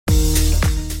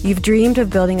You've dreamed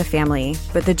of building a family,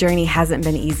 but the journey hasn't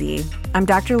been easy. I'm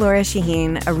Dr. Laura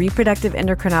Shaheen, a reproductive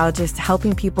endocrinologist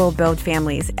helping people build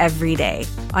families every day.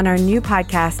 On our new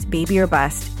podcast, Baby or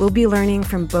Bust, we'll be learning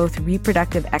from both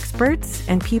reproductive experts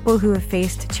and people who have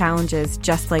faced challenges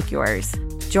just like yours.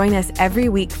 Join us every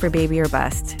week for Baby or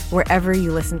Bust, wherever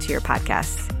you listen to your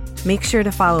podcasts. Make sure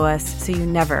to follow us so you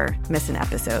never miss an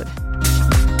episode.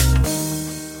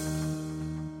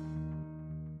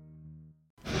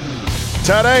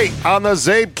 Today on the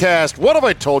Zabecast, what have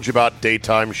I told you about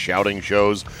daytime shouting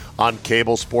shows on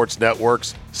cable sports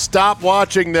networks? Stop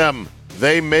watching them.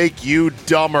 They make you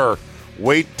dumber.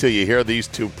 Wait till you hear these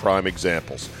two prime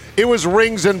examples. It was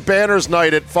Rings and Banners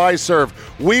night at Fiserv.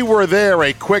 We were there,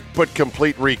 a quick but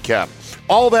complete recap.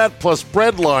 All that plus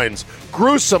bread lines,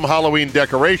 gruesome Halloween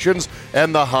decorations,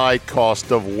 and the high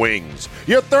cost of wings.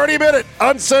 Your 30-minute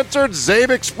uncensored Zabe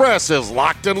Express is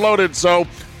locked and loaded, so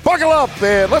buckle up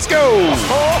and let's go!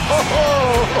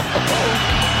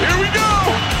 Here we go!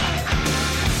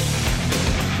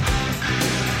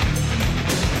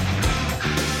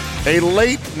 A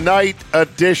late night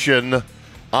edition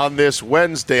on this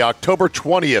Wednesday, October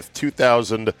 20th,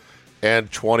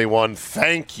 2021.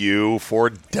 Thank you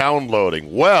for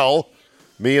downloading. Well,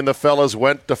 me and the fellas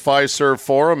went to Fiserv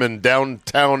Forum in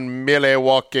downtown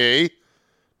Milwaukee,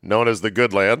 known as the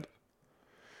Good Land,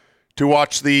 to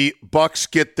watch the Bucks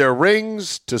get their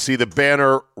rings, to see the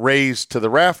banner raised to the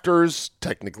rafters.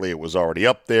 Technically, it was already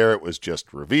up there. It was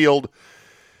just revealed.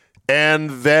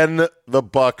 And then the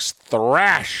Bucks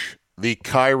thrash the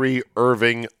Kyrie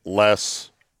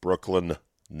Irving-less Brooklyn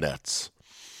Nets.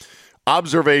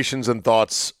 Observations and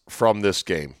thoughts from this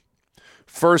game.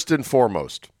 First and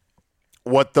foremost,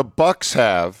 what the Bucks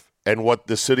have and what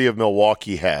the city of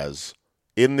Milwaukee has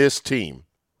in this team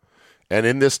and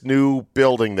in this new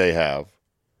building they have,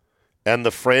 and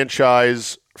the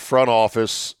franchise front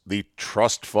office, the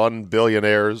trust fund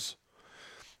billionaires,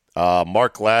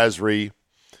 Mark Lasry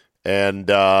and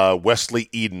Wesley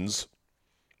Edens,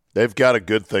 they've got a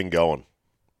good thing going.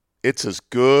 It's as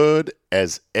good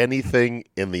as anything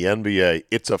in the NBA.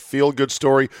 It's a feel-good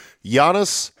story.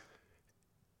 Giannis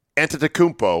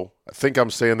Antetokounmpo, I think I'm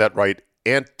saying that right,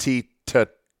 Antetokounmpo.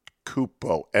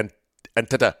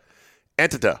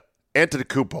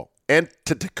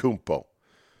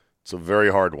 It's a very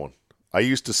hard one. I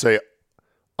used to say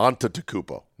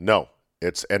Antetokounmpo. No,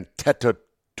 it's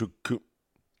Antetokounmpo.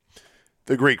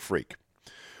 The Greek freak.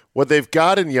 What they've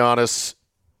got in Giannis,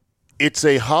 it's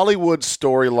a Hollywood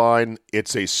storyline.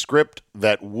 It's a script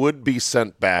that would be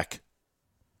sent back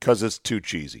because it's too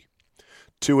cheesy,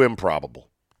 too improbable,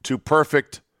 too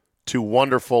perfect, too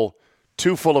wonderful,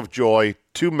 too full of joy,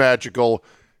 too magical.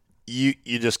 You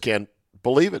just can't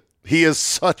believe it. He is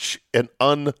such an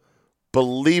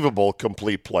unbelievable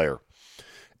complete player,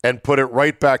 and put it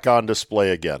right back on display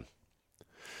again.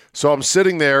 So I'm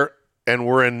sitting there, and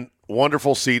we're in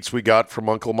wonderful seats we got from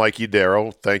Uncle Mikey Darrow.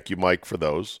 Thank you, Mike, for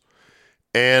those.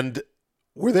 And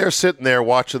we're there sitting there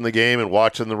watching the game and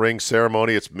watching the ring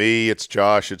ceremony. It's me, it's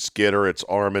Josh, it's Skitter, it's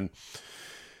Armin.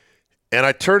 And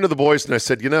I turned to the boys and I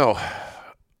said,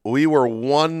 we were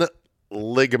one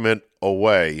ligament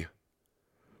away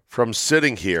from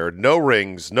sitting here, no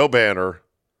rings, no banner,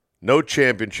 no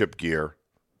championship gear,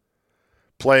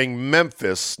 playing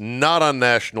Memphis, not on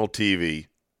national TV,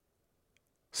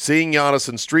 seeing Giannis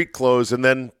in street clothes, and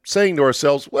then saying to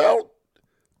ourselves, well,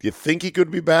 do you think he could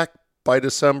be back by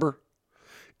December?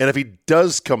 And if he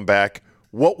does come back,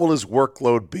 what will his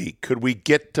workload be? Could we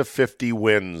get to 50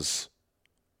 wins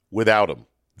without him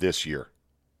this year?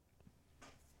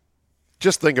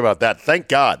 Just think about that. Thank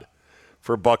God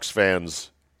for Bucks fans,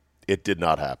 it did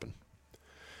not happen.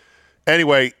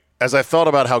 Anyway, as I thought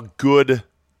about how good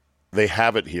they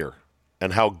have it here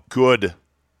and how good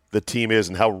the team is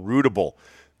and how rootable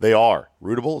they are.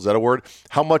 Rootable, is that a word?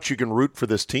 How much you can root for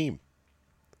this team.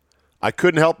 I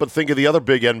couldn't help but think of the other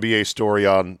big NBA story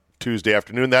on Tuesday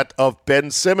afternoon, that of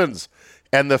Ben Simmons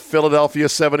and the Philadelphia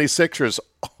 76ers.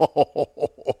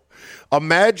 Oh,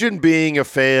 imagine being a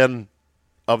fan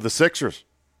of the Sixers.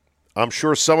 I'm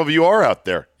sure some of you are out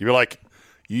there. You're like,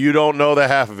 you don't know the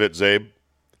half of it, Zabe.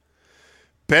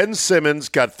 Ben Simmons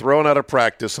got thrown out of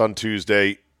practice on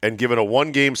Tuesday and given a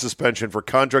one-game suspension for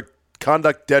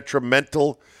conduct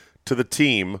detrimental to the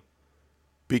team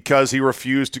because he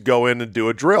refused to go in and do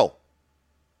a drill,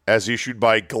 as issued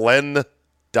by Glenn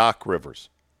Doc Rivers.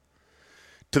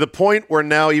 To the point where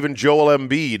now even Joel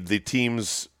Embiid, the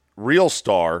team's real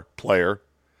star player,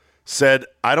 said,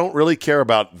 I don't really care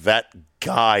about that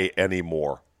guy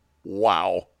anymore.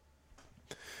 Wow.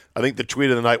 I think the tweet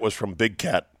of the night was from Big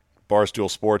Cat, Barstool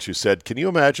Sports, who said, can you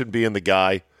imagine being the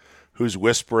guy who's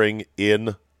whispering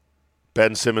in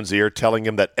Ben Simmons' ear, telling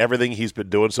him that everything he's been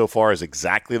doing so far is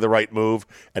exactly the right move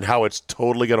and how it's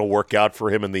totally going to work out for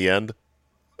him in the end?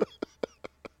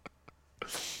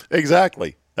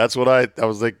 Exactly. That's what I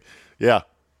was like, yeah,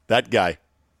 that guy.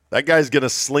 That guy's going to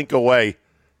slink away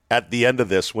at the end of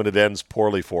this when it ends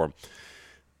poorly for him.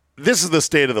 This is the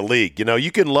state of the league. You know,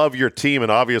 you can love your team,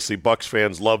 and obviously Bucs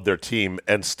fans love their team,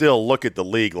 and still look at the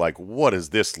league like, what is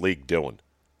this league doing?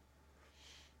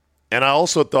 And I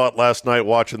also thought last night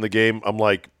watching the game, I'm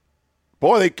like,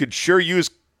 boy, they could sure use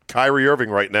Kyrie Irving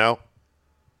right now.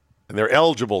 And they're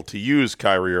eligible to use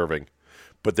Kyrie Irving,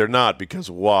 but they're not,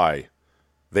 because why?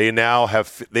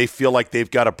 They feel like they've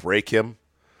got to break him.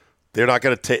 They're not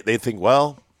going to take, they think,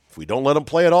 well, if we don't let him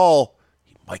play at all,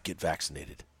 he might get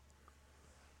vaccinated.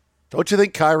 Don't you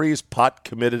think Kyrie is pot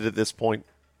committed at this point?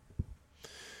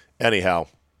 Anyhow,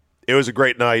 it was a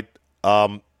great night.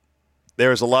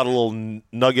 There's a lot of little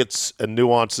nuggets and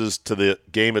nuances to the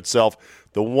game itself.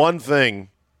 The one thing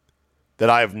that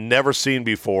I have never seen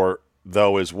before,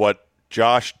 though, is what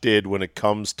Josh did when it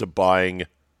comes to buying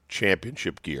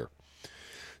championship gear.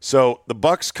 So the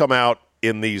Bucs come out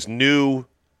in these new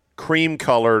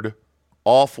cream-colored,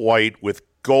 off-white with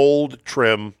gold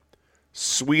trim,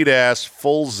 sweet-ass,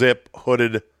 full-zip,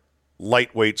 hooded,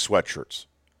 lightweight sweatshirts.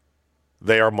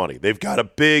 They are money. They've got a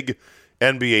big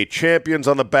NBA champions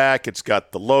on the back. It's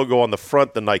got the logo on the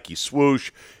front, the Nike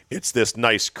swoosh. It's this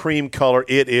nice cream color.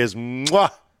 It is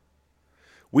mwah.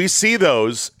 We see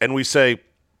those and we say,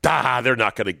 they're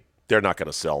not going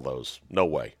to sell those. No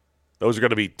way. Those are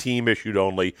going to be team issued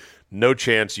only. No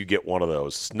chance you get one of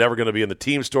those. It's never going to be in the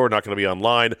team store, not going to be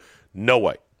online. No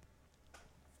way.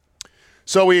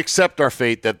 So we accept our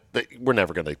fate that we're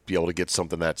never going to be able to get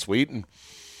something that sweet. And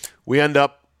we end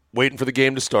up waiting for the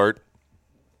game to start.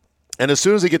 And as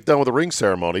soon as they get done with the ring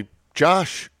ceremony,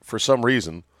 Josh, for some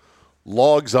reason,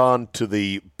 logs on to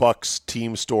the Bucs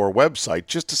team store website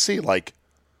just to see, like,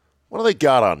 what do they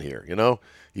got on here, you know?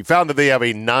 He found that they have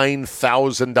a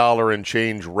 $9,000 and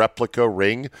change replica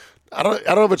ring. I don't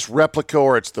know if it's replica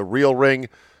or it's the real ring.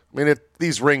 I mean,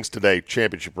 these rings today,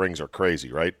 championship rings, are crazy,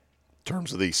 right? In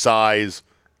terms of the size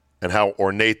and how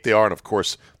ornate they are. And, of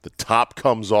course, the top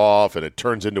comes off and it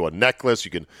turns into a necklace.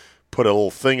 You can put a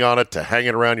little thing on it to hang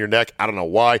it around your neck. I don't know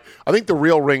why. I think the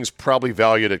real ring's probably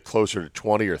valued at closer to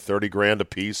 20 or 30 grand a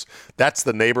piece. That's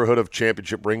the neighborhood of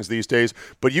championship rings these days.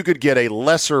 But you could get a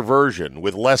lesser version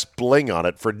with less bling on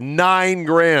it for $9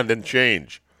 grand and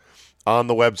change on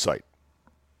the website.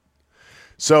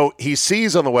 So he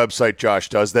sees on the website, Josh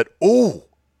does, that,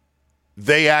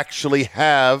 they actually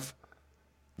have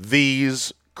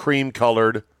these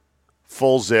cream-colored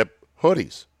full-zip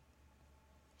hoodies.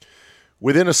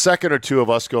 Within a second or two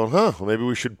of us going, well, maybe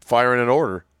we should fire in an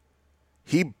order,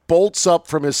 he bolts up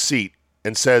from his seat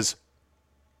and says,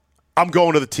 I'm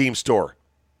going to the team store.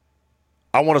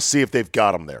 I want to see if they've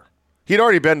got them there. He'd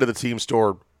already been to the team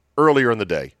store earlier in the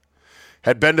day,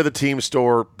 had been to the team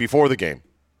store before the game.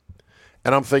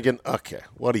 And I'm thinking, okay,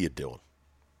 what are you doing?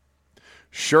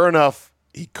 Sure enough,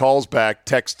 he calls back,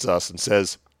 texts us, and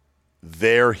says,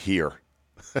 they're here.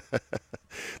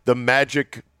 The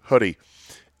magic hoodie.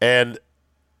 And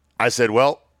I said,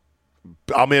 well,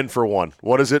 I'm in for one.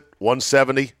 What is it?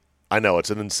 $170? I know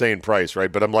it's an insane price,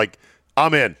 right? But I'm like,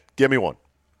 I'm in. Give me one.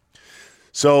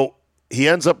 So he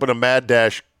ends up in a mad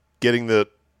dash getting the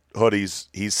hoodies.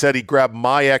 He said he grabbed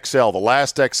my XL, the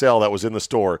last XL that was in the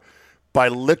store, by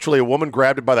literally a woman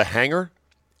grabbed it by the hanger,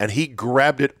 and he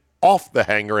grabbed it off the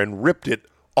hanger and ripped it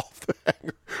off the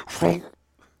hanger.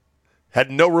 Had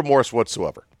no remorse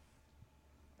whatsoever.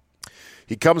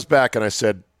 He comes back, and I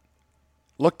said,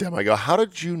 looked at him, I go, how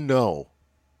did you know,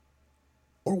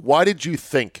 or why did you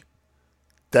think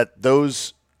that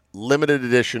those limited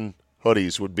edition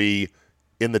hoodies would be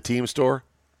in the team store?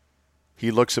 He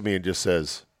looks at me and just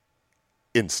says,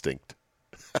 instinct.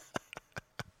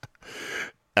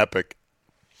 Epic.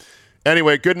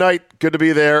 Anyway, good night. Good to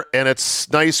be there. And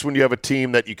it's nice when you have a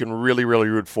team that you can really, really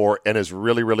root for and is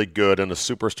really, really good, and a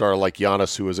superstar like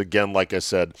Giannis, who is, again, like I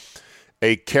said,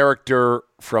 a character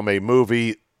from a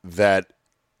movie that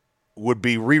would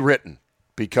be rewritten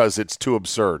because it's too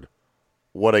absurd.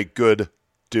 What a good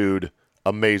dude,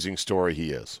 amazing story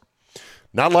he is.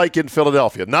 Not like in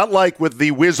Philadelphia. Not like with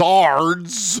the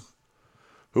Wizards,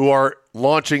 who are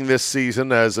launching this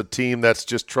season as a team that's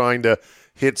just trying to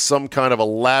hit some kind of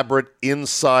elaborate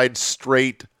inside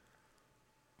straight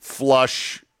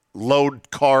flush,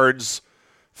 load cards,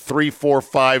 3, 4,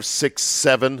 5, 6,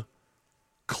 7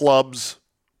 clubs.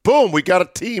 Boom, we got a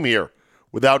team here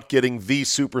without getting the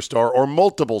superstar or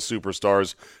multiple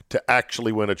superstars to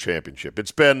actually win a championship.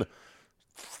 It's been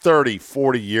 30,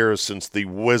 40 years since the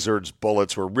Wizards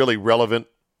Bullets were really relevant,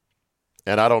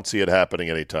 and I don't see it happening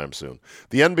anytime soon.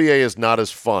 The NBA is not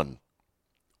as fun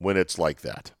when it's like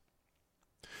that.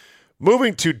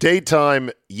 Moving to daytime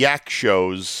yak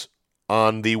shows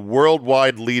on the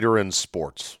worldwide leader in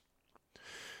sports.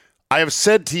 I have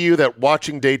said to you that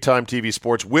watching daytime TV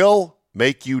sports will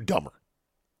make you dumber,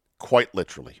 quite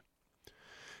literally.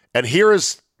 And here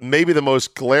is maybe the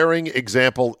most glaring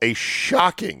example, a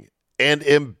shocking and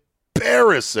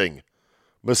embarrassing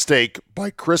mistake by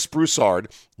Chris Broussard.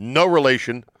 No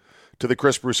relation to the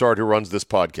Chris Broussard who runs this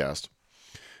podcast.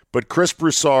 But Chris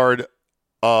Broussard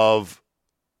of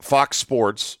Fox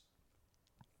Sports,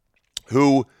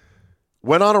 who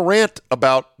went on a rant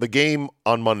about the game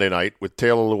on Monday night with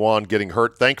Taylor Lewan getting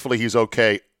hurt. Thankfully, he's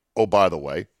okay, oh, by the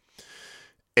way.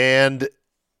 And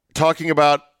talking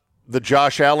about the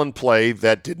Josh Allen play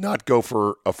that did not go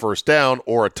for a first down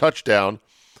or a touchdown,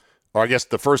 or I guess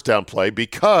the first down play,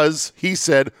 because he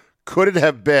said, could it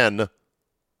have been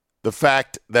the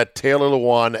fact that Taylor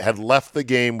Lewan had left the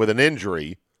game with an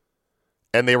injury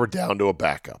and they were down to a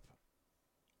backup?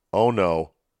 Oh,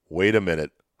 no. Wait a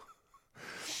minute.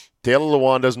 Taylor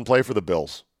Lewan doesn't play for the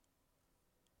Bills.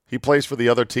 He plays for the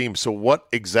other team. So what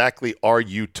exactly are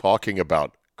you talking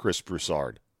about, Chris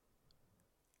Broussard?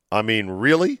 I mean,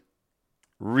 really?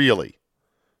 Really?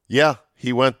 Yeah,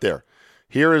 he went there.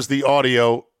 Here is the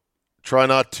audio. Try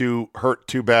not to hurt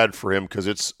too bad for him because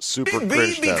it's super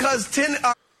cringe. Because 10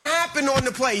 happened on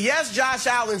the play. Yes, Josh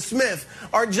Allen Smith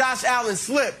or Josh Allen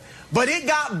slipped, but it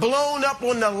got blown up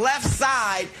on the left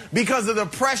side because of the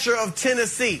pressure of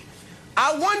Tennessee.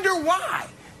 I wonder why.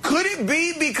 Could it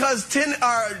be because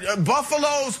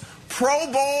Buffalo's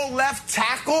Pro Bowl left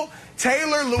tackle,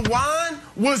 Taylor Lewan,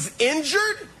 was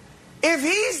injured? If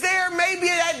he's there, maybe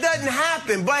that doesn't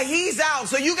happen, but he's out.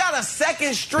 So you got a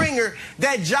second stringer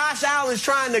that Josh Allen's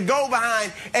trying to go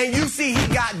behind, and you see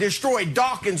he got destroyed.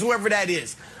 Dawkins, whoever that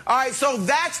is. All right, so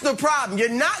that's the problem. You're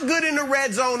not good in the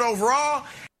red zone overall.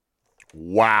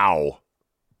 Wow.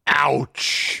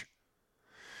 Ouch.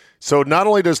 So not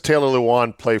only does Taylor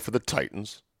Lewan play for the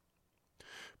Titans,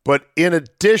 but in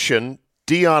addition,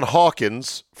 Deion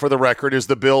Hawkins, for the record, is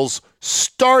the Bills'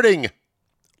 starting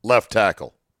left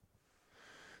tackle.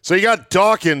 So you got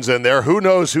Dawkins in there. Who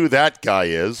knows who that guy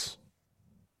is?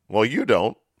 Well, you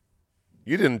don't.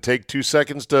 You didn't take 2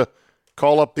 seconds to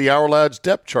call up the Our Lads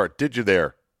depth chart, did you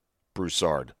there,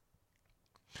 Broussard?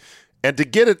 And to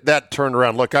get it that turned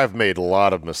around, look, I've made a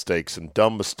lot of mistakes and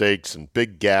dumb mistakes and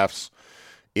big gaffes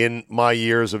in my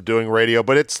years of doing radio,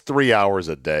 but it's 3 hours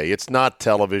a day. It's not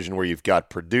television where you've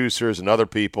got producers and other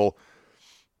people.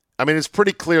 I mean, it's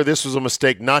pretty clear this was a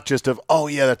mistake, not just of, oh,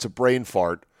 yeah, that's a brain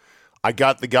fart. I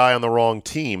got the guy on the wrong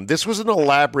team. This was an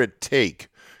elaborate take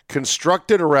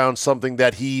constructed around something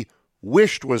that he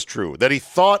wished was true, that he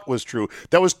thought was true,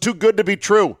 that was too good to be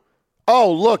true.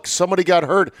 Oh, look, somebody got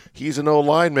hurt. He's an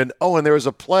O-lineman. Oh, and there was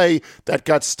a play that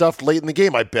got stuffed late in the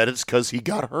game. I bet it's because he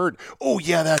got hurt. Oh,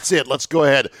 yeah, that's it. Let's go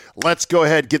ahead.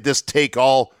 Get this take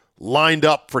all lined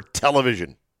up for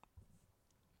television.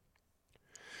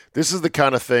 This is the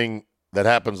kind of thing that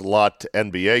happens a lot to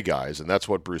NBA guys, and that's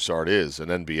what Broussard is, an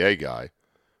NBA guy,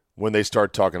 when they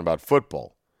start talking about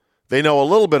football. They know a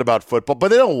little bit about football, but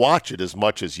they don't watch it as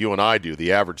much as you and I do,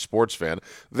 the average sports fan.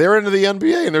 They're into the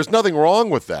NBA, and there's nothing wrong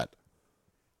with that.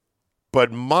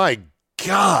 But my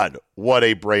God, what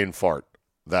a brain fart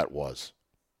that was.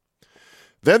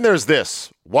 Then there's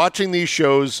this. Watching these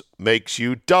shows makes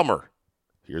you dumber.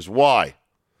 Here's why.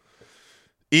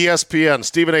 ESPN,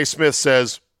 Stephen A. Smith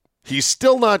says he's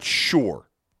still not sure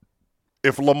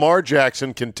if Lamar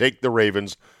Jackson can take the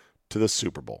Ravens to the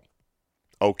Super Bowl.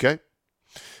 Okay.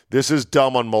 This is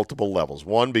dumb on multiple levels.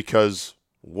 One, because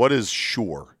what is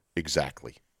sure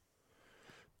exactly?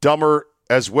 Dumber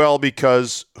as well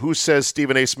because who says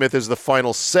Stephen A. Smith is the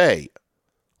final say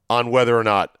on whether or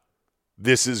not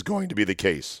this is going to be the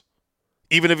case?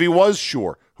 Even if he was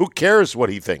sure, who cares what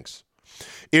he thinks?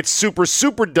 It's super,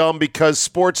 super dumb because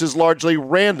sports is largely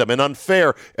random and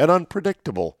unfair and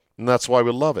unpredictable, and that's why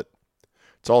we love it.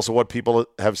 It's also what people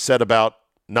have said about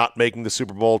not making the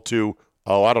Super Bowl to,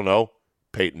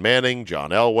 Peyton Manning, John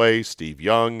Elway, Steve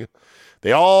Young.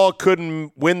 They all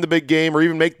couldn't win the big game or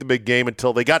even make the big game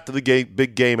until they got to the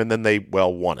big game, and then they,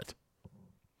 won it.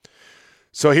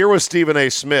 So here was Stephen A.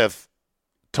 Smith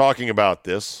talking about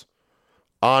this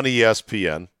on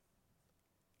ESPN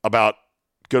about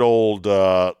good old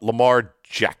Lamar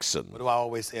Jackson. What do I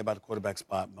always say about the quarterback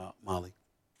spot, Molly?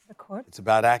 The court? It's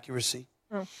about accuracy.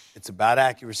 It's about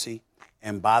accuracy.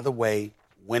 And by the way,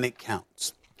 when it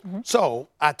counts. So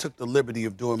I took the liberty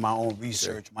of doing my own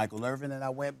research, Michael Irvin, and I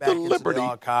went back into the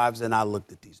archives and I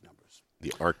looked at these numbers.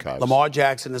 The archives. Lamar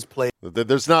Jackson has played.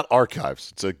 There's not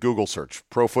archives. It's a Google search.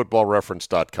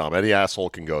 ProFootballReference.com. Any asshole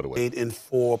can go to it. In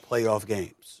 4 playoff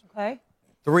games. Okay.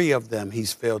 3 of them,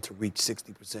 he's failed to reach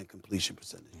 60% completion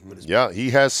percentage. Yeah,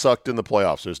 he has sucked in the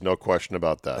playoffs. There's no question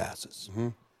about that. Passes.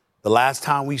 The last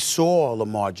time we saw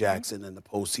Lamar Jackson in the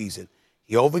postseason,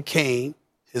 he overcame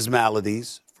his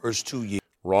maladies first 2 years.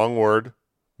 Wrong word.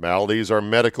 Maladies are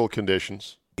medical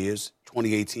conditions.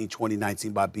 2018,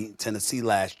 2019 by beating Tennessee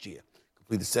last year.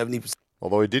 Completed 70%.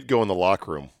 Although he did go in the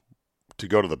locker room to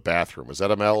go to the bathroom. Is that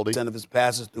a malady? 10% of his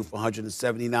passes threw for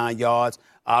 179 yards.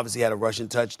 Obviously had a rushing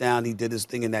touchdown. He did his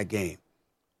thing in that game.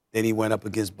 Then he went up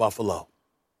against Buffalo.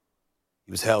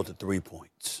 He was held to 3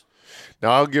 points.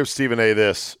 Now, I'll give Stephen A.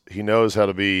 this. He knows how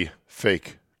to be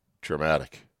fake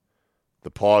dramatic. The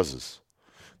pauses,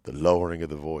 the lowering of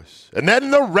the voice, and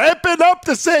then the ramping up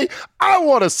to say, I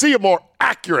want to see a more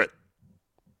accurate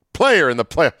player in the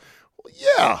play. Well,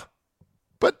 yeah.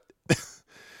 But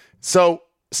so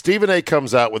Stephen A.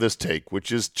 comes out with his take,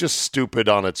 which is just stupid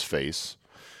on its face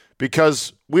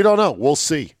because we don't know. We'll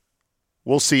see.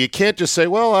 We'll see. You can't just say,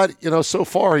 well, so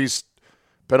far he's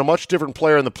been a much different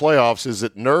player in the playoffs. Is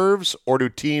it nerves or do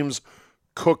teams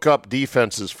cook up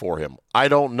defenses for him? I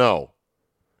don't know.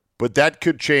 But that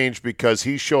could change because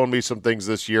he's shown me some things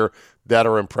this year that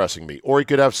are impressing me. Or he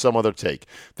could have some other take.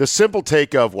 The simple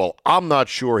take of, well, I'm not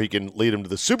sure he can lead him to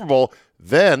the Super Bowl,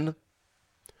 then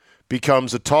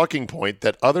becomes a talking point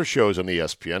that other shows on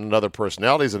ESPN and other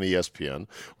personalities on ESPN,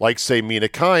 like, say, Mina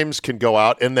Kimes, can go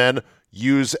out and then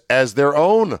use as their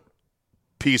own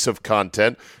piece of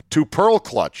content to pearl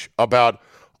clutch about,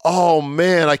 oh,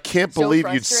 man, I can't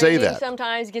believe you'd say that.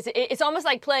 Sometimes because it's almost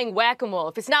like playing whack-a-mole.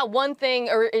 If it's not one thing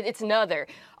or it's another.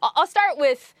 I'll start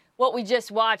with what we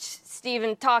just watched,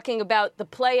 Stephen, talking about the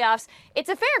playoffs. It's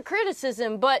a fair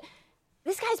criticism, but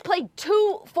this guy's played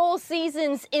 2 full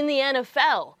seasons in the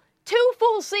NFL. 2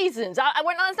 full seasons.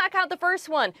 Let's not count the first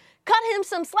one. Cut him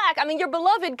some slack. I mean, your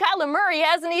beloved Kyler Murray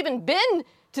hasn't even been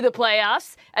to the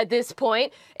playoffs at this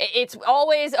point. It's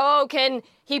always, can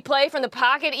he play from the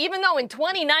pocket? Even though in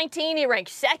 2019 he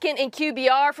ranked 2nd in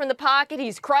QBR from the pocket,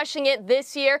 he's crushing it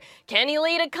this year. Can he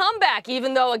lead a comeback?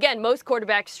 Even though, again, most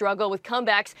quarterbacks struggle with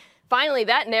comebacks. Finally,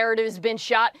 that narrative has been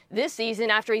shot this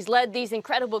season after he's led these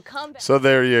incredible comebacks. So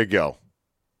there you go.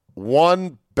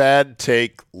 One bad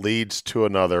take leads to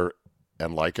another.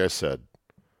 And like I said,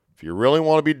 if you really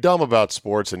want to be dumb about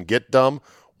sports and get dumb,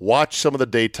 watch some of the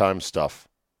daytime stuff.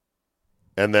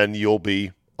 And then you'll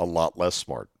be a lot less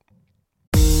smart.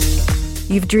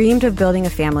 You've dreamed of building a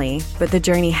family, but the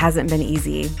journey hasn't been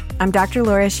easy. I'm Dr.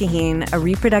 Laura Shaheen, a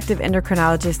reproductive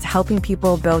endocrinologist helping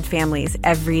people build families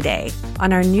every day.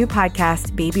 On our new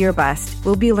podcast, Baby or Bust,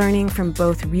 we'll be learning from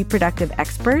both reproductive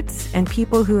experts and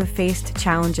people who have faced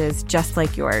challenges just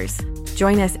like yours.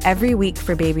 Join us every week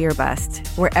for Baby or Bust,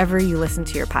 wherever you listen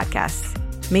to your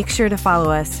podcasts. Make sure to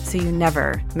follow us so you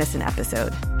never miss an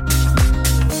episode.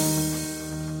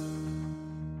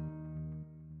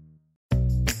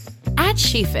 At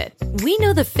SheFit, we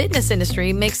know the fitness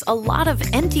industry makes a lot of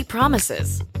empty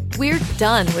promises. We're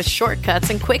done with shortcuts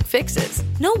and quick fixes.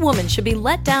 No woman should be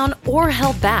let down or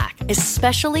held back,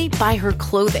 especially by her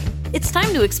clothing. It's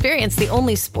time to experience the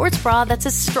only sports bra that's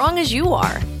as strong as you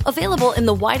are. Available in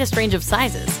the widest range of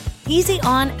sizes, easy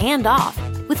on and off,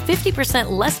 with 50%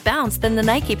 less bounce than the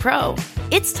Nike Pro.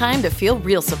 It's time to feel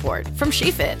real support from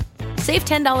SheFit. Save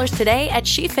 $10 today at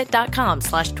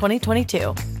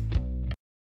SheFit.com/2022.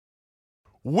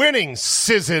 Winning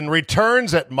season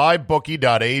returns at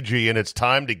mybookie.ag, and it's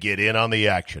time to get in on the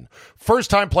action.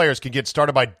 First-time players can get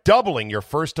started by doubling your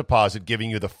first deposit, giving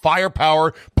you the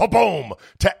firepower, boom,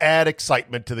 to add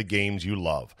excitement to the games you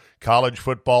love. College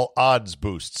football odds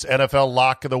boosts, NFL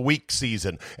Lock of the Week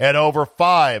season, and over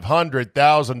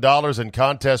 $500,000 in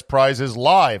contest prizes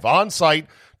live on-site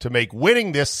to make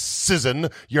winning this season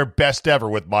your best ever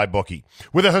with MyBookie.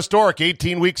 With a historic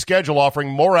 18-week schedule offering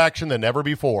more action than ever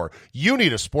before, you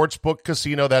need a sportsbook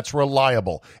casino that's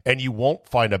reliable, and you won't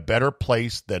find a better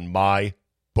place than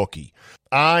MyBookie.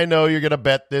 I know you're going to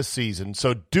bet this season,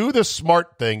 so do the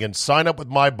smart thing and sign up with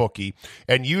MyBookie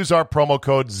and use our promo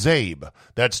code ZABE.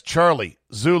 That's Charlie,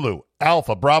 Zulu,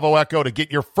 Alpha, Bravo, Echo to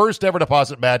get your first ever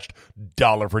deposit matched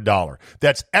dollar for dollar.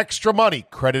 That's extra money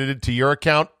credited to your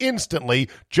account instantly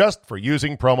just for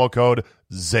using promo code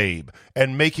ZABE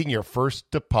and making your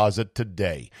first deposit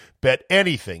today. Bet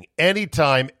anything,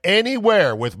 anytime,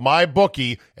 anywhere with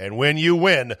MyBookie, and when you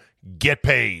win, get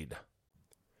paid.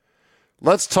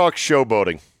 Let's talk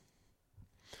showboating.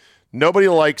 Nobody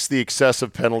likes the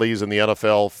excessive penalties in the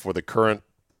NFL for the current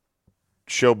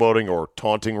showboating or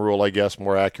taunting rule, I guess,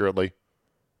 more accurately.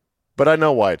 But I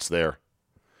know why it's there.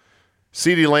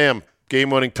 CeeDee Lamb,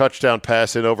 game-winning touchdown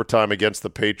pass in overtime against the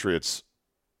Patriots.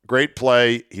 Great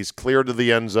play. He's cleared to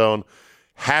the end zone.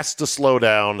 Has to slow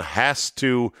down. Has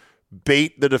to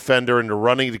bait the defender into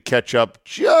running to catch up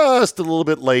just a little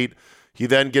bit late. He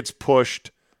then gets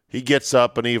pushed. He gets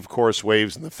up, and he, of course,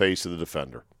 waves in the face of the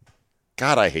defender.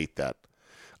 God, I hate that.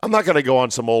 I'm not going to go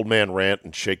on some old man rant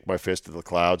and shake my fist at the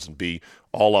clouds and be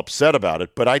all upset about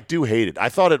it, but I do hate it. I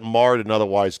thought it marred an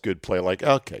otherwise good play. Like,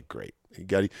 okay, great.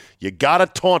 You got to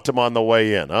taunt him on the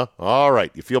way in, huh? All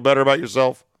right. You feel better about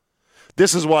yourself?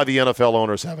 This is why the NFL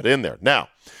owners have it in there. Now,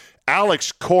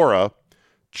 Alex Cora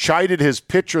chided his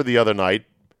pitcher the other night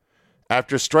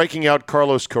after striking out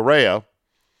Carlos Correa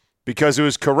because it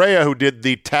was Correa who did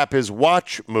the tap his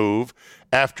watch move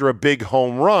after a big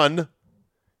home run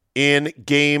in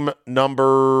game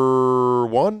number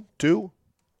 1, 2.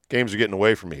 Games are getting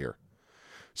away from me here.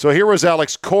 So here was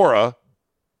Alex Cora,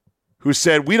 who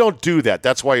said, we don't do that.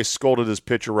 That's why he scolded his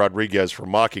pitcher Rodriguez for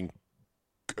mocking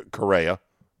Correa.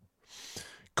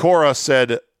 Cora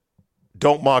said,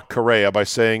 don't mock Correa by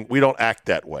saying, we don't act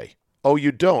that way. Oh,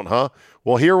 you don't, huh?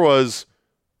 Well, here was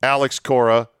Alex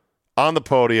Cora on the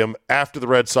podium after the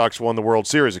Red Sox won the World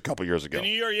Series a couple years ago. The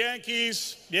New York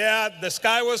Yankees, yeah, the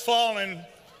sky was falling.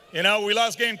 You know, we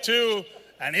lost game 2,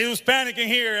 and he was panicking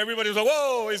here. Everybody was like,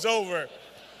 whoa, it's over.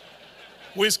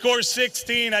 We scored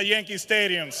 16 at Yankee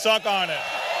Stadium. Suck on it.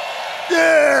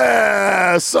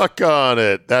 Yeah, suck on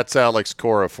it. That's Alex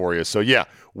Cora for you. So, yeah,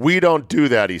 we don't do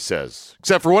that, he says,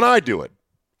 except for when I do it,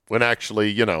 when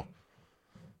actually, you know,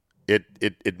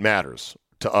 it matters,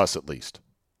 to us at least.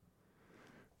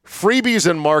 Freebies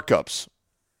and markups.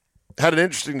 Had an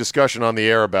interesting discussion on the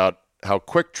air about how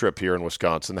Quick Trip here in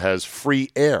Wisconsin has free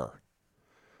air.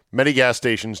 Many gas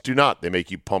stations do not. They make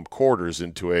you pump quarters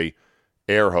into a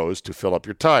air hose to fill up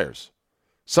your tires.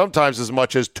 Sometimes as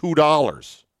much as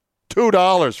 $2.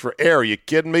 $2 for air. Are you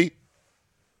kidding me?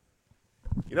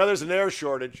 You know there's an air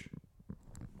shortage.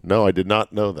 No, I did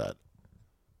not know that.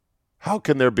 How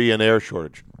can there be an air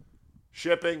shortage?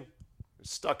 Shipping is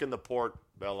stuck in the port,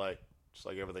 ballet, just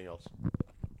like everything else.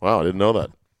 Wow, I didn't know that.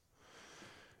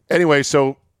 Anyway,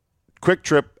 so Quick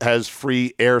Trip has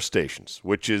free air stations,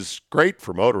 which is great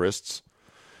for motorists.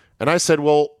 And I said,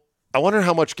 well, I wonder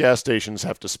how much gas stations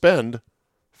have to spend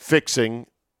fixing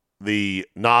the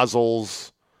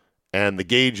nozzles and the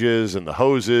gauges and the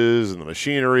hoses and the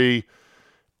machinery.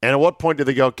 And at what point do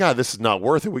they go, God, this is not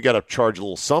worth it. We got to charge a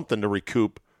little something to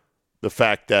recoup the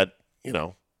fact that, you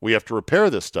know, we have to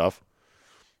repair this stuff.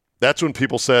 That's when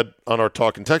people said on our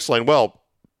talk and text line, well,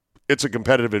 it's a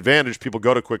competitive advantage. People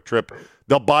go to Quick Trip.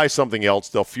 They'll buy something else.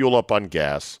 They'll fuel up on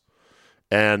gas.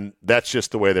 And that's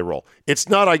just the way they roll. It's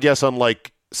not, I guess,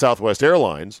 unlike Southwest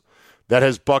Airlines that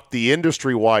has bucked the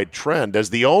industry-wide trend as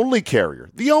the only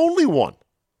carrier, the only one,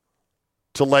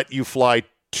 to let you fly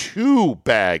 2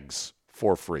 bags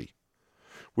for free,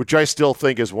 which I still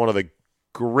think is one of the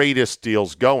greatest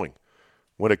deals going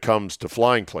when it comes to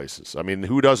flying places. I mean,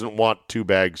 who doesn't want 2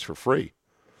 bags for free?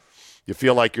 You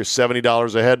feel like you're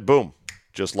 $70 ahead, boom,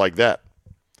 just like that.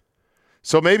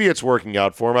 So maybe it's working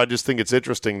out for them. I just think it's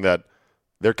interesting that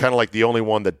they're kind of like the only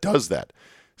one that does that.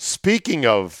 Speaking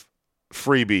of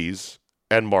freebies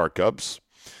and markups,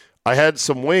 I had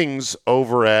some wings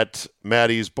over at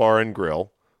Maddie's Bar and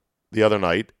Grill the other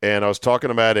night, and I was talking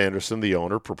to Matt Anderson, the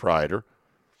owner, proprietor,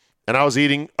 and I was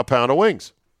eating a pound of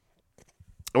wings.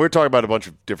 And we were talking about a bunch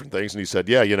of different things, and he said,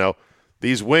 yeah, you know,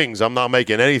 these wings, I'm not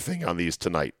making anything on these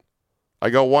tonight. I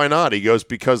go, why not? He goes,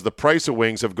 because the price of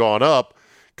wings have gone up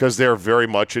because they're very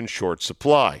much in short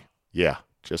supply. Yeah,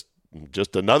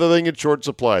 just another thing in short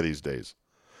supply these days.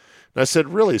 And I said,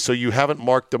 really? So you haven't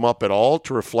marked them up at all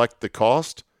to reflect the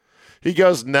cost? He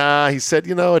goes, nah. He said,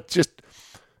 you know,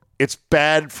 it's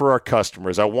bad for our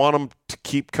customers. I want them to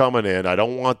keep coming in. I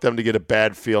don't want them to get a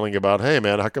bad feeling about, hey,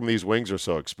 man, how come these wings are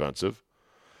so expensive?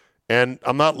 And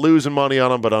I'm not losing money on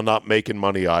them, but I'm not making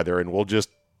money either, and we'll just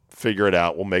figure it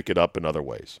out. We'll make it up in other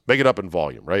ways. Make it up in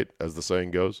volume, right, as the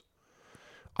saying goes.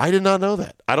 I did not know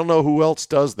that. I don't know who else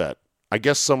does that. I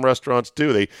guess some restaurants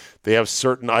do. They have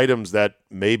certain items that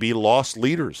may be lost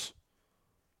leaders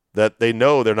that they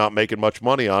know they're not making much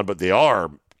money on, but they are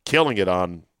killing it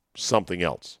on something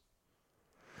else.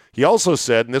 He also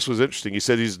said, and this was interesting, he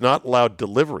said he's not allowed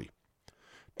delivery.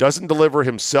 Doesn't deliver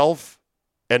himself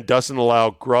and doesn't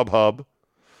allow Grubhub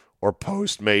or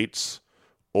Postmates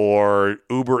or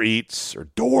Uber Eats or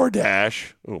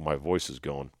DoorDash. Oh, my voice is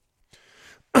going.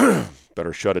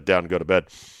 Better shut it down and go to bed.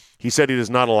 He said he does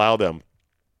not allow them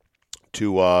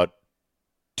to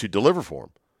deliver for him.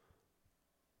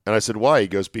 And I said, why? He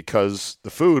goes, because the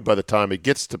food, by the time it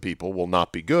gets to people, will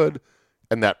not be good,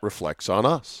 and that reflects on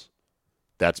us.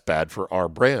 That's bad for our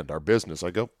brand, our business.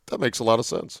 I go, that makes a lot of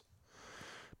sense.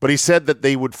 But he said that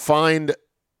they would find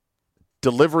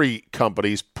delivery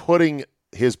companies putting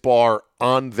his bar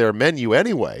on their menu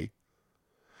anyway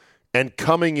and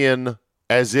coming in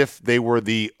as if they were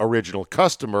the original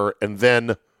customer and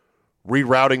then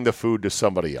rerouting the food to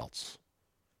somebody else.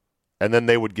 And then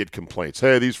they would get complaints.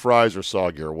 Hey, these fries are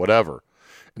soggy or whatever.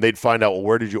 And they'd find out, well,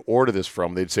 where did you order this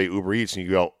from? They'd say Uber Eats, and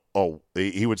you go, oh,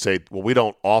 he would say, well, we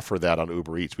don't offer that on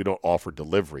Uber Eats. We don't offer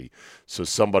delivery. So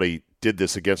somebody did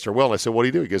this against our will. And I said, what do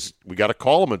you do? He goes, we got to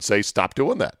call them and say, stop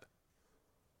doing that.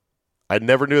 I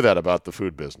never knew that about the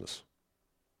food business.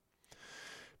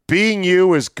 Being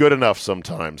you is good enough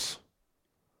sometimes.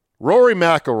 Rory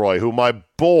McIlroy, who my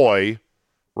boy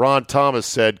Ron Thomas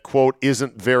said, quote,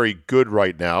 isn't very good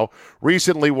right now,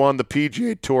 recently won the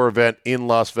PGA Tour event in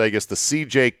Las Vegas, the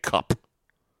CJ Cup.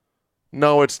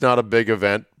 No, it's not a big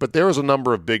event, but there was a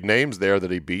number of big names there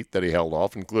that he beat, that he held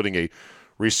off, including a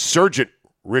resurgent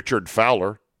Richard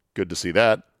Fowler. Good to see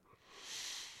that.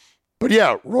 But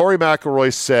yeah, Rory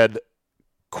McIlroy said,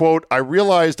 quote, I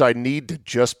realized I need to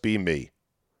just be me.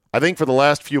 I think for the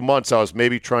last few months I was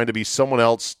maybe trying to be someone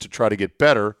else to try to get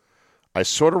better. I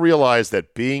sort of realized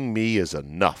that being me is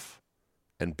enough.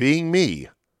 And being me,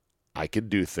 I can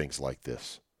do things like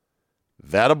this.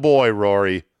 That a boy,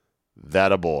 Rory.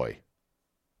 That a boy.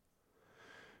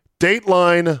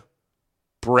 Dateline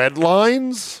bread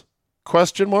lines?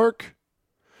 Question mark.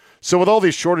 So with all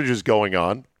these shortages going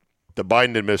on, the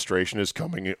Biden administration is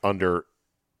coming under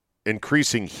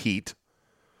increasing heat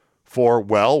for,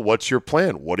 well, what's your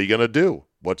plan? What are you going to do?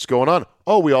 What's going on?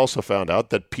 Oh, we also found out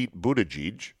that Pete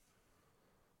Buttigieg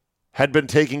had been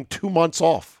taking 2 months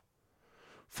off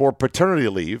for paternity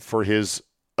leave for his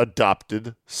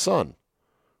adopted son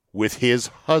with his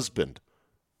husband,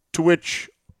 to which,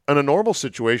 in a normal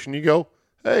situation, you go,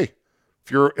 hey,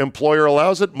 if your employer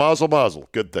allows it, mazel mazel,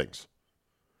 good things.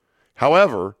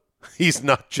 However, he's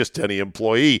not just any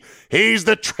employee. He's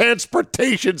the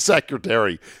transportation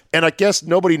secretary. And I guess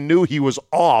nobody knew he was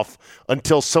off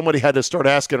until somebody had to start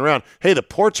asking around, hey, the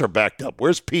ports are backed up.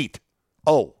 Where's Pete?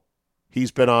 Oh,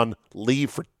 he's been on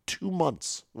leave for 2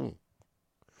 months.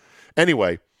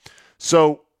 Anyway,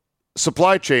 so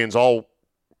supply chains all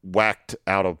whacked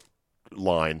out of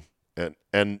line.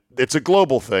 And it's a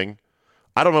global thing.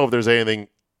 I don't know if there's anything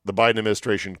the Biden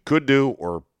administration could do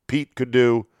or Pete could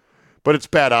do, but it's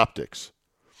bad optics.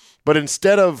 But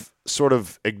instead of sort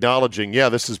of acknowledging, yeah,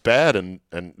 this is bad and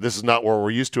this is not what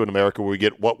we're used to in America, where we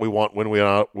get what we want when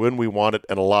we want it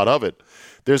and a lot of it,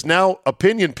 there's now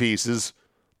opinion pieces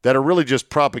that are really just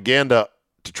propaganda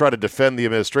to try to defend the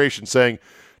administration, saying,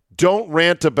 don't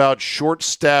rant about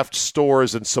short-staffed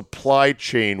stores and supply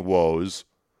chain woes.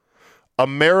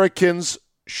 Americans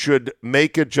should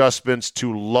make adjustments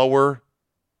to lower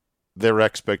their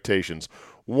expectations.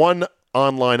 One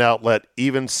online outlet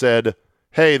even said,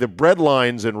 hey, the bread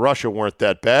lines in Russia weren't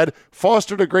that bad,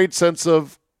 fostered a great sense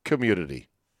of community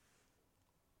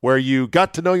where you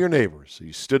got to know your neighbors.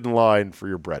 You stood in line for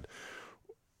your bread.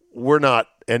 We're not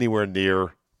anywhere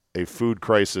near a food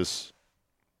crisis.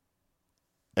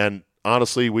 And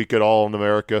honestly, we could all in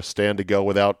America stand to go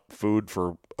without food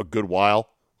for a good while,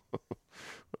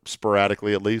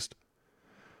 sporadically at least.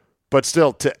 But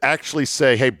still, to actually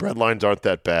say, hey, bread lines aren't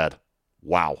that bad.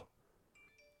 Wow.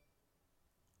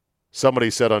 Somebody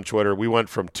said on Twitter, we went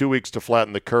from 2 weeks to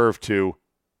flatten the curve to,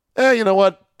 you know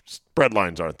what? Bread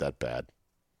lines aren't that bad.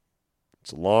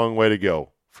 It's a long way to go,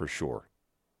 for sure.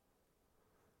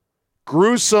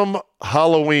 Gruesome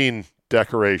Halloween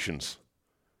decorations.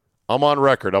 I'm on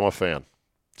record. I'm a fan.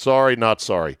 Sorry, not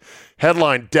sorry.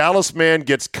 Headline, Dallas man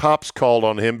gets cops called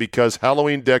on him because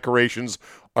Halloween decorations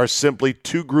are simply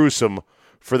too gruesome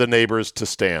for the neighbors to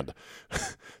stand.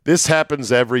 This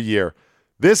happens every year.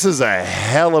 This is a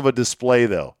hell of a display,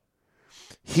 though.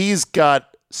 He's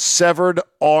got severed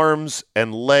arms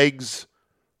and legs,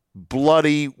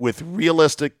 bloody with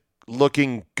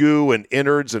realistic-looking goo and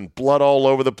innards and blood all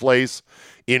over the place,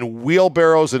 in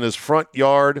wheelbarrows in his front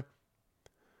yard.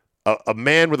 A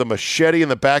man with a machete in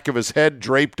the back of his head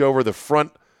draped over the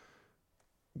front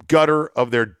gutter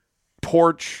of their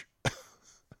porch.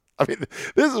 I mean,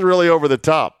 this is really over the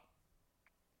top.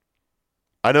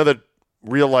 I know that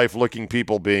real-life looking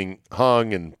people being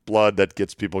hung and blood, that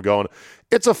gets people going.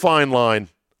 It's a fine line.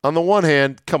 On the one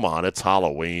hand, come on, it's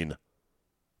Halloween.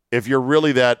 If you're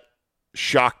really that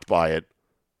shocked by it,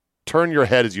 turn your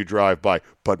head as you drive by.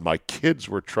 But my kids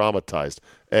were traumatized.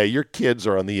 Hey, your kids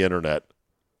are on the internet.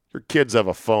 Your kids have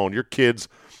a phone. Your kids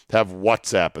have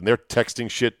WhatsApp, and they're texting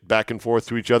shit back and forth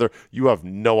to each other. You have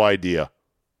no idea.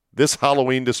 This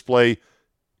Halloween display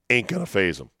ain't going to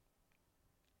faze them.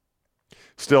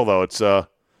 Still, though,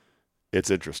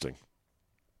 it's interesting.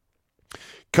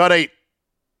 Cut 8.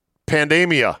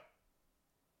 Pandemia.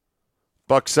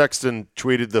 Buck Sexton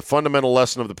tweeted, the fundamental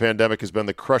lesson of the pandemic has been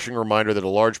the crushing reminder that a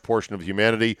large portion of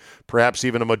humanity, perhaps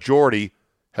even a majority,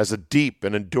 has a deep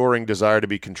and enduring desire to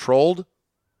be controlled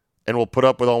and will put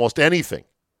up with almost anything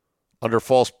under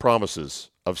false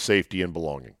promises of safety and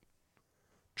belonging.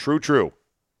 True, true.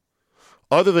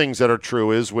 Other things that are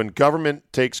true is when government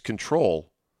takes control,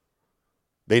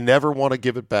 they never want to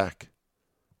give it back.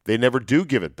 They never do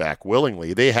give it back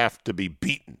willingly. They have to be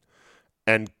beaten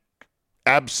and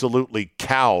absolutely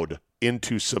cowed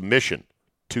into submission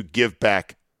to give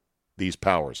back these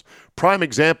powers. Prime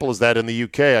example is that in the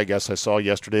UK, I guess I saw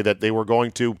yesterday that they were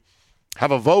going to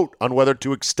have a vote on whether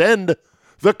to extend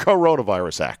the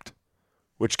Coronavirus Act,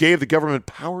 which gave the government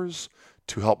powers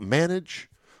to help manage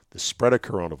the spread of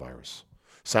coronavirus.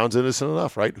 Sounds innocent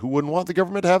enough, right? Who wouldn't want the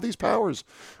government to have these powers?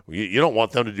 You don't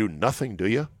want them to do nothing, do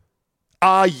you?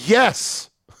 Yes.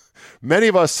 Many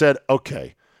of us said,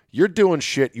 okay, you're doing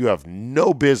shit you have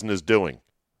no business doing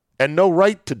and no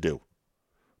right to do.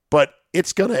 But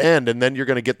it's going to end, and then you're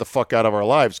going to get the fuck out of our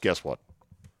lives. Guess what?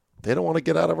 They don't want to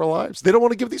get out of our lives. They don't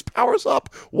want to give these powers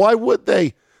up. Why would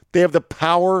they? They have the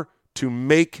power to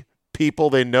make people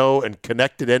they know and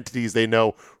connected entities they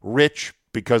know rich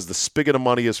because the spigot of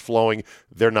money is flowing.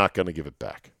 They're not going to give it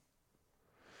back.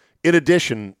 In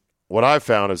addition, what I've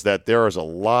found is that there is a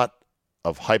lot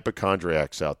of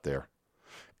hypochondriacs out there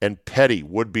and petty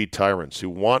would-be tyrants who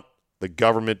want the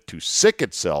government to sick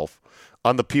itself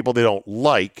on the people they don't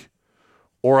like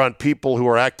or on people who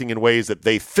are acting in ways that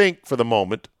they think, for the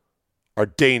moment, are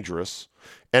dangerous,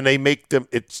 and they make them,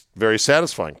 it's very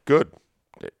satisfying. Good.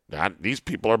 These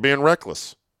people are being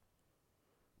reckless.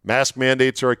 Mask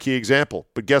mandates are a key example.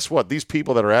 But guess what? These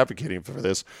people that are advocating for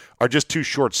this are just too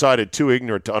short-sighted, too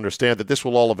ignorant to understand that this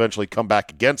will all eventually come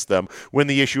back against them when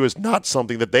the issue is not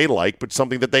something that they like, but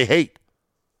something that they hate.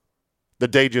 The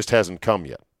day just hasn't come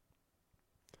yet.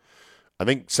 I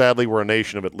think, sadly, we're a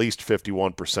nation of at least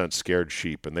 51% scared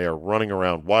sheep, and they are running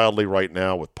around wildly right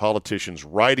now with politicians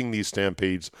riding these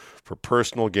stampedes for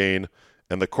personal gain,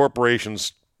 and the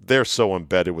corporations, they're so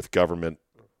embedded with government,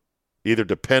 either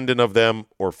dependent of them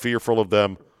or fearful of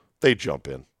them, they jump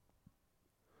in.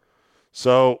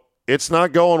 So it's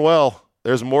not going well.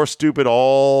 There's more stupid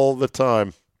all the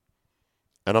time,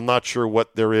 and I'm not sure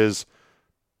what there is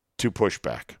to push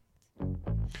back.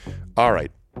 All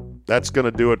right. That's going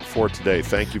to do it for today.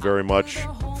 Thank you very much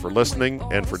for listening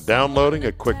and for downloading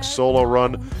a quick solo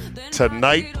run.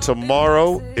 Tonight,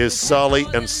 tomorrow is Solly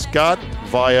and Scott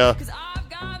via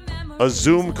a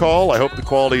Zoom call. I hope the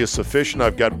quality is sufficient.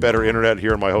 I've got better internet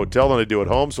here in my hotel than I do at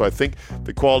home, so I think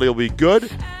the quality will be good.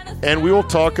 And we will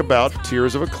talk about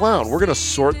Tears of a Clown. We're going to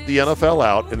sort the NFL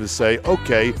out and to say,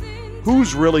 okay,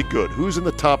 who's really good? Who's in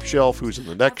the top shelf? Who's in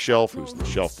the next shelf? Who's in the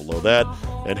shelf below that?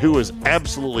 And who is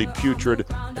absolutely putrid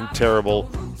and terrible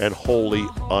and wholly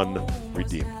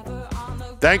unredeemable?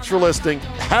 Thanks for listening.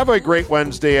 Have a great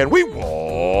Wednesday, and we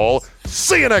will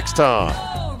see you next time.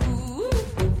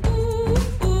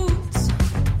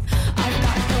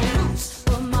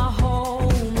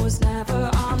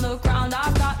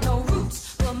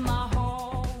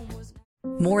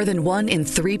 More than 1 in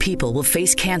 3 people will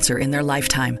face cancer in their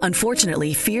lifetime.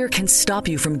 Unfortunately, fear can stop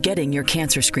you from getting your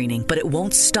cancer screening, but it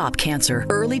won't stop cancer.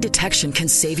 Early detection can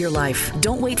save your life.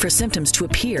 Don't wait for symptoms to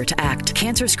appear to act.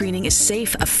 Cancer screening is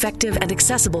safe, effective, and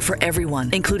accessible for everyone,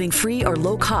 including free or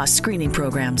low-cost screening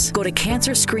programs. Go to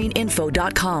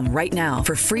cancerscreeninfo.com right now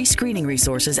for free screening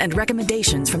resources and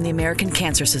recommendations from the American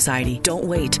Cancer Society. Don't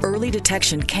wait. Early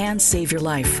detection can save your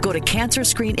life. Go to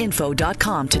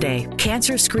cancerscreeninfo.com today.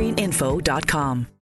 cancerscreeninfo.com.